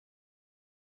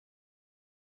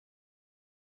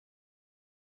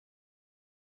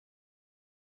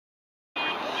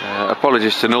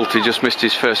Apologies to Nulty, just missed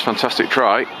his first fantastic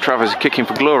try. Travers kicking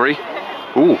for glory.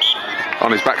 Ooh,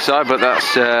 on his backside, but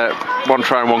that's one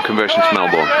try and one conversion to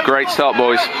Melbourne. Great start,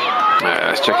 boys.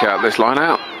 Let's check out this line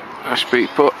out. Ashby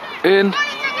put in.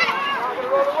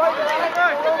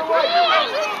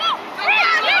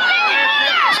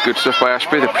 It's good stuff by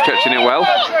Ashby, they're protecting it well.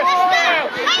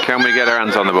 Can we get our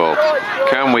hands on the ball?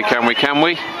 Can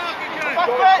we?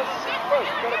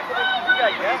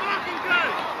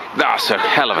 That's a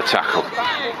hell of a tackle.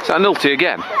 Is that Nulty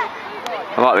again?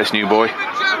 I like this new boy.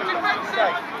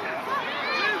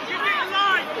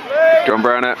 John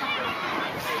Browner.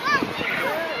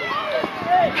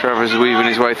 Travers weaving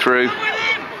his way through.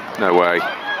 No way.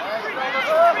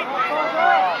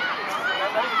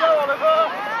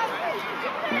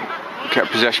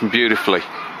 Kept possession beautifully.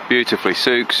 Beautifully.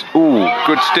 Sooks. Ooh,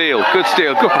 good steal. Good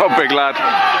steal. Go on, big lad.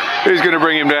 Who's going to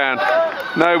bring him down?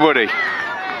 Nobody.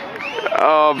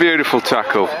 Oh, beautiful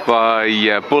tackle by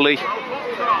Bully.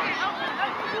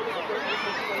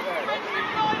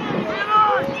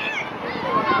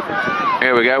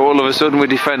 Here we go. All of a sudden we're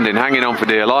defending, hanging on for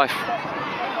dear life.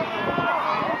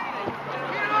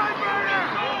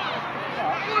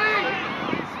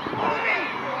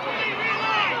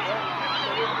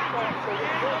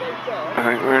 I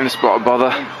think we're in a spot of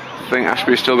bother. I think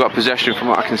Ashby's still got possession from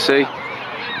what I can see.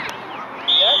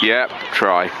 Yep,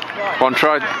 try. One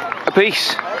try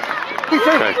apiece.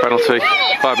 Okay, penalty.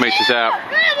 5 metres out.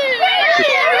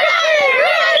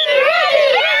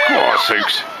 Oh,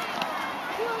 Sooks.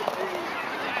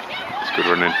 It's good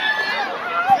running.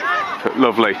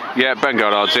 Lovely. Yeah, Ben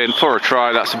Goddard's in for a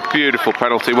try. That's a beautiful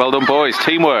penalty. Well done, boys.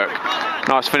 Teamwork.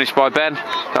 Nice finish by Ben.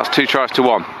 That's 2 tries to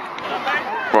 1.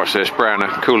 Watch this, Browner.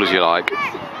 Cool as you like.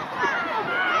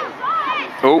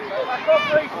 Oh.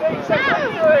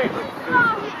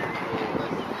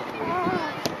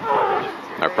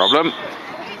 No problem.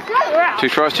 2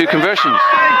 tries, 2 conversions.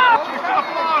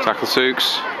 Tackle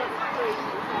Sooks.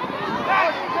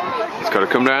 It's got to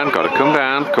come down, got to come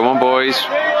down. Come on, boys.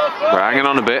 We're hanging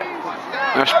on a bit.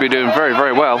 Ashby doing very,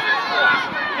 very well.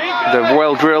 They're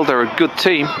well drilled, they're a good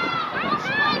team.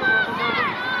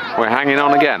 We're hanging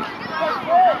on again.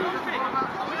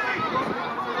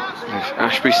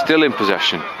 Ashby still in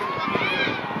possession.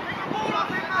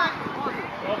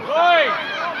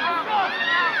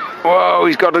 Whoa,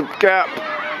 he's got a gap.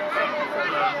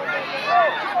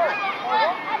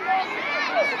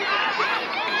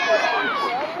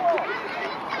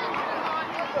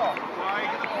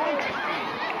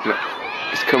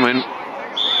 It's coming.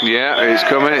 Yeah, it's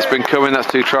coming. It's been coming.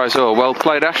 That's 2 tries all. Well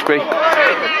played, Ashby.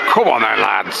 Come on then,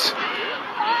 lads.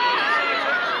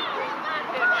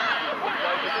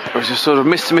 We're just sort of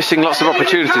missing lots of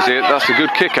opportunities here. That's a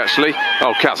good kick, actually.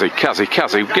 Oh, Kazzy.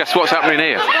 Guess what's happening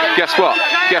here? Guess what?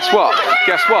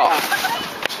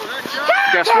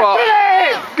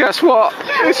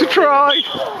 It's a try.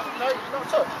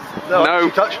 No.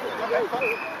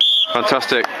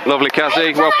 Fantastic. Lovely,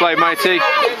 Kazzy. Well played, matey.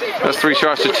 That's 3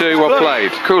 tries to 2. Well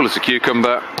played. Cool as a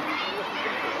cucumber.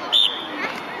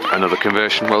 Another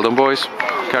conversion. Well done, boys.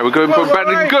 Okay, we're going for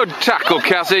a good tackle,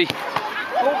 Kazzy.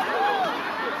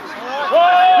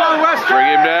 Bring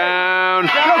him down.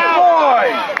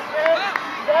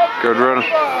 Good run,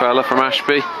 fella from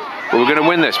Ashby. But we're going to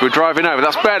win this. We're driving over.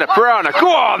 That's better. Piranha. Go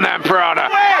on then, Piranha.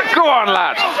 Go on,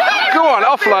 lad. Go on,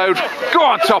 offload. Go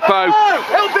on, Topo.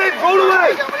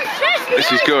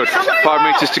 This is good. 5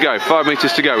 metres to go. 5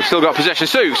 metres to go. We've still got possession.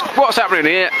 Sooks, what's happening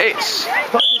here? It's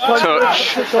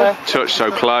touch. Touch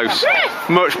so close.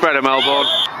 Much better, Melbourne.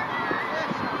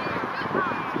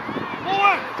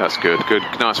 That's good. Good.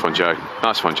 Nice one, Joe.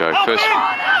 Nice one, Joe.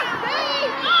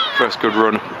 First good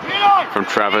run from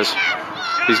Travers.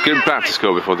 He's bound to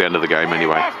score before the end of the game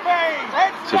anyway.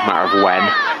 It's just a matter of when.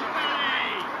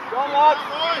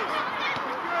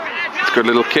 It's a good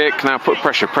little kick. Now put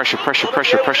pressure.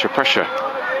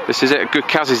 This is it. Good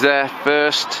Kazzy's there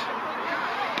first.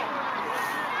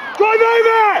 Drive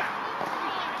over!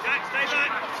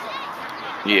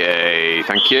 Yay.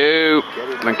 Thank you.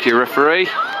 Thank you, referee.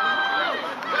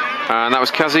 And that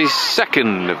was Kazzy's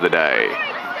 2nd of the day.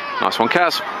 Nice one,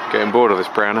 Kaz. Getting bored of this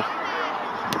Browner.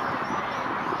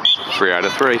 3 out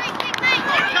of 3.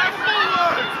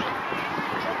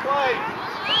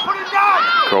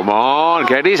 Come on,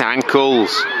 get his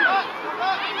ankles.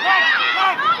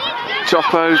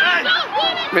 Topo's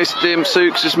missed him.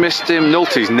 Sooks has missed him.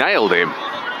 Nulty's nailed him.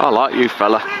 I like you,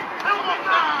 fella.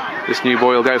 This new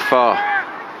boy will go far.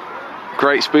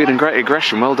 Great speed and great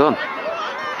aggression. Well done.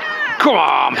 Come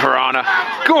on, Piranha.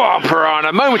 Go on,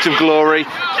 Piranha. Moment of glory.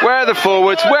 Where are the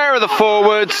forwards? Where are the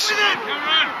forwards?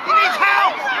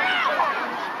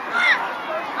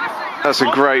 That's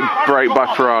a great break by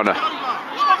Piranha.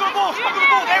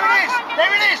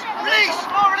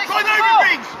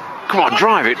 Come on,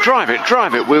 drive it, drive it,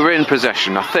 drive it. We were in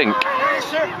possession, I think.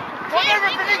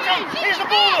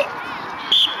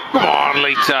 Come on,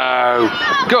 Lito.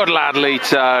 Good lad,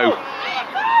 Lito.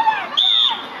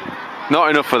 Not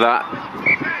enough of that.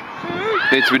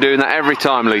 Need to be doing that every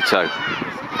time, Lito.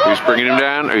 Who's bringing him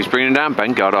down? Who's bringing him down?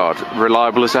 Ben Goddard.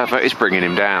 Reliable as ever is bringing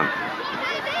him down.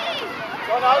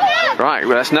 Right,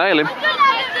 well, let's nail him.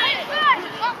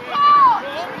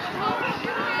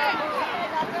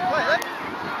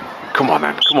 Come on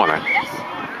then, come on then.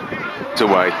 It's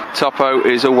away. Topo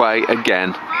is away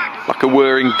again. Like a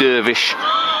whirring dervish.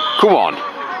 Come on.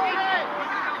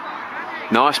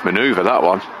 Nice manoeuvre, that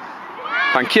one.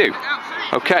 Thank you.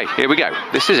 Okay, here we go.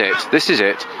 This is it. This is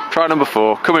it. Try number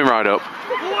 4. Coming right up.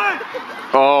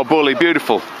 Oh, bully,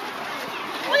 beautiful.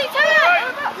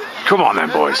 Come on then,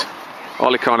 boys.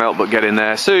 Ollie can't help but get in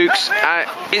there. Sooks,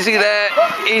 is he there?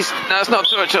 No, it's not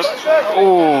touch.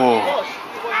 Oh.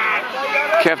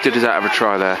 Kev did his out of a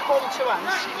try there.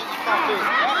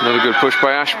 Another good push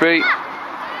by Ashby.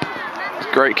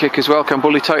 Great kick as well. Can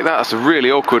Bully take that? That's a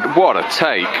really awkward. What a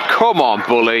take. Come on,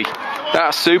 Bully.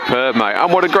 That's superb, mate.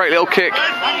 And what a great little kick.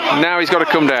 Now he's got to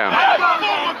come down.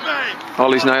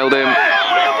 Ollie's nailed him.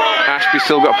 Ashby's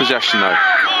still got possession, though.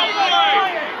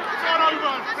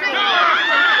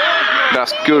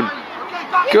 That's good.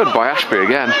 Good by Ashby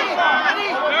again.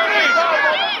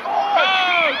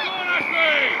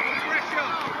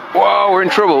 Whoa, we're in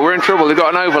trouble. We're in trouble. They've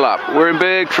got an overlap. We're in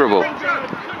big trouble.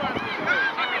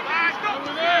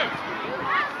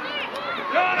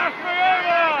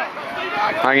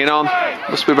 Hanging on.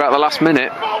 Must be about the last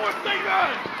minute.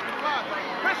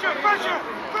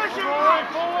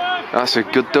 That's a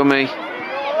good dummy.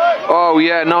 Oh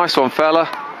yeah, nice one, fella.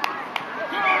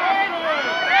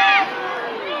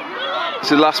 It's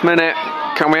the last minute.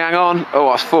 Can we hang on? Oh,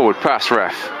 that's forward pass,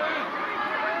 ref.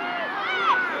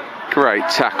 Great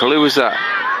tackle. Who was that?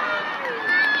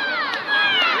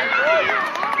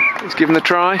 He's given the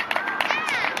try.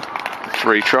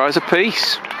 3 tries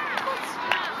apiece.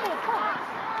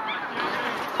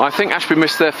 I think Ashby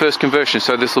missed their first conversion,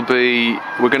 so this will be...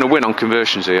 We're going to win on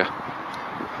conversions here.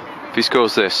 If he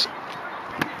scores this,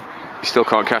 he still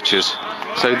can't catch us.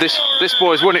 So this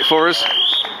boy's won it for us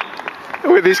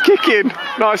with his kicking.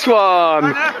 Nice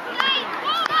one.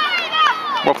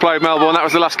 Well played, Melbourne. That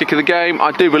was the last kick of the game.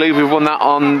 I do believe we've won that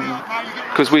on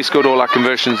because we scored all our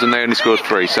conversions and they only scored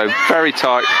 3. So very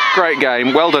tight. Great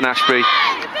game. Well done, Ashby.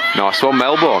 Nice one,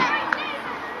 Melbourne.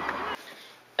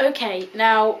 Okay,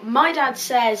 now my dad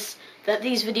says that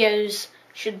these videos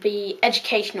should be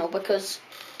educational because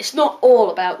it's not all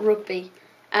about rugby.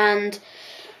 And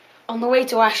on the way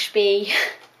to Ashby,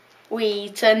 we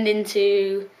turned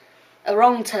into a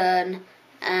wrong turn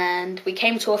and we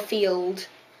came to a field.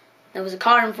 There was a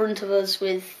car in front of us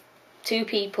with 2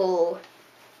 people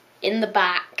in the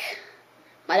back.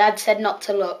 My dad said not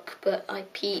to look, but I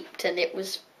peeped and it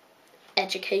was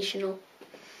educational.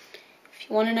 If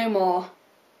you want to know more,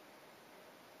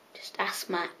 just ask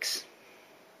Max.